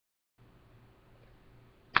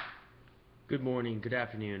Good morning, good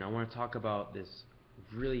afternoon. I want to talk about this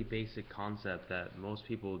really basic concept that most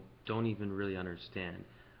people don't even really understand.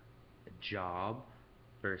 A job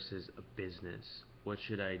versus a business. What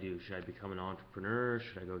should I do? Should I become an entrepreneur?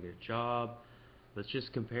 Should I go get a job? Let's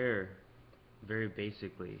just compare very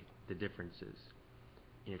basically the differences.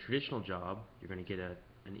 In a traditional job, you're going to get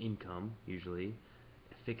an income, usually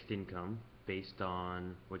a fixed income based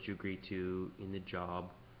on what you agree to in the job,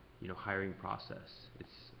 hiring process.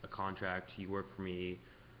 It's a contract. You work for me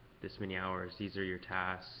this many hours. These are your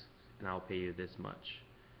tasks, and I'll pay you this much.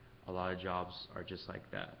 A lot of jobs are just like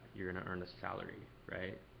that. You're going to earn a salary,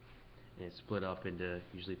 right? And it's split up into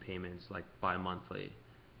usually payments like bi-monthly.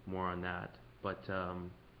 More on that. But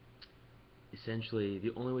essentially,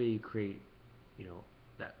 the only way you create,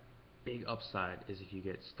 that big upside is if you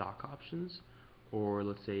get stock options, or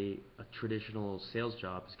let's say a traditional sales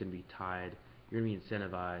job is going to be tied. You're going to be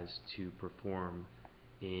incentivized to perform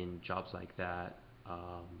in jobs like that,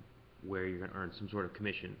 where you're going to earn some sort of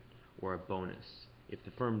commission or a bonus. If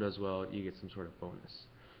the firm does well, you get some sort of bonus.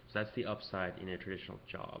 So that's the upside in a traditional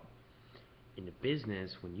job. In a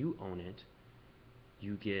business, when you own it,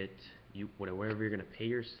 you get whatever you're going to pay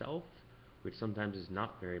yourself, which sometimes is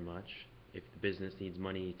not very much. If the business needs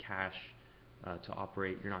money, cash, to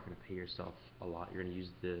operate, you're not going to pay yourself a lot. You're going to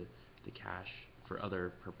use the cash for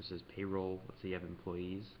other purposes, payroll. Let's say you have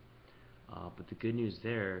employees. But the good news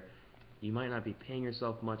there, you might not be paying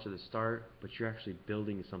yourself much at the start, but you're actually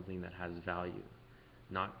building something that has value.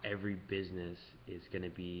 Not every business is going to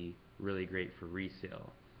be really great for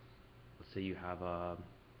resale. Let's say you have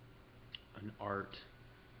an art,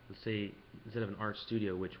 let's say instead of an art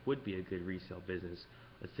studio, which would be a good resale business,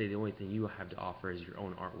 let's say the only thing you have to offer is your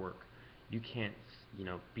own artwork. You can't,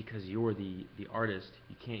 because you're the artist,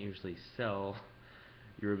 you can't usually sell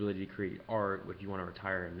your ability to create art if you want to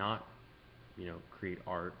retire and not, create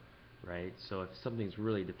art, right? So if something's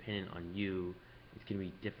really dependent on you, it's going to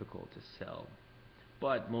be difficult to sell.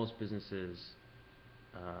 But most businesses,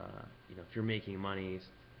 if you're making money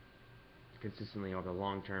consistently over the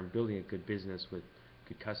long term, building a good business with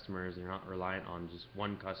good customers, and you're not reliant on just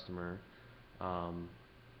one customer, um,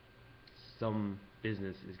 some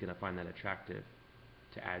business is going to find that attractive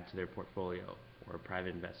to add to their portfolio, or a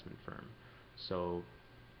private investment firm. So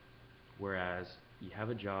whereas you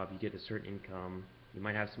have a job, you get a certain income, you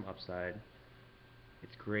might have some upside.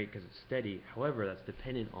 It's great because it's steady. However, that's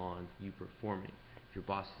dependent on you performing. If your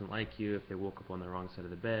boss doesn't like you, if they woke up on the wrong side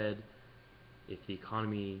of the bed, if the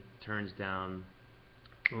economy turns down,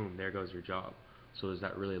 boom, there goes your job. So is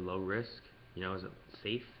that really low risk? Is it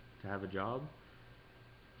safe to have a job?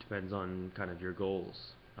 Depends on kind of your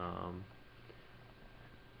goals.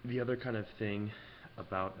 The other kind of thing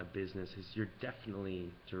about a business is you're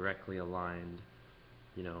definitely directly aligned.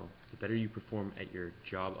 The better you perform at your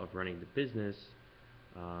job of running the business,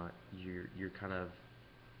 you're kind of,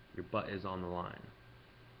 your butt is on the line.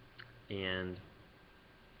 And